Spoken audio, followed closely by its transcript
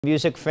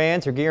Music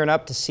fans are gearing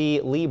up to see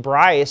Lee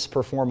Brice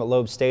perform at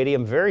Loeb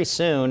Stadium very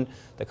soon.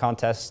 The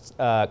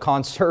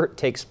concert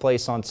takes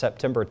place on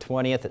September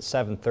 20th at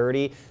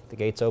 7:30. The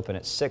gates open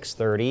at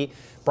 6:30.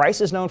 Brice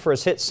is known for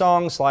his hit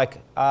songs like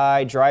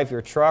I Drive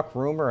Your Truck,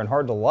 Rumor, and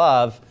Hard to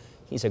Love.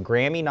 He's a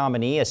Grammy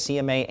nominee, a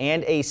CMA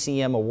and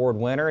ACM award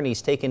winner, and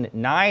he's taken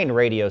 9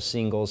 radio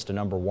singles to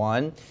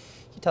 #1.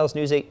 He tells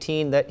News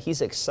 18 that he's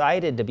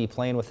excited to be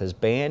playing with his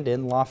band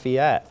in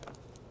Lafayette.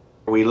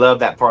 We love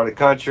that part of the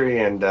country,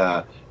 and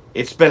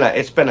it's been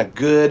a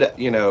good,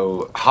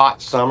 hot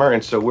summer,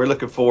 and so we're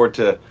looking forward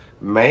to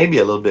maybe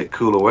a little bit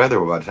cooler weather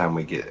by the time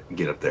we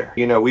get up there.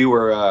 We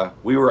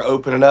were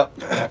opening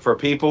up for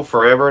people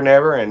forever and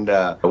ever, and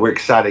we're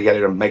excited to get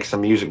to make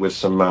some music with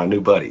some new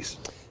buddies.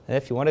 And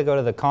if you want to go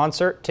to the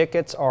concert,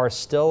 tickets are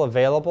still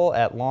available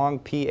at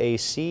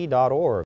longpac.org.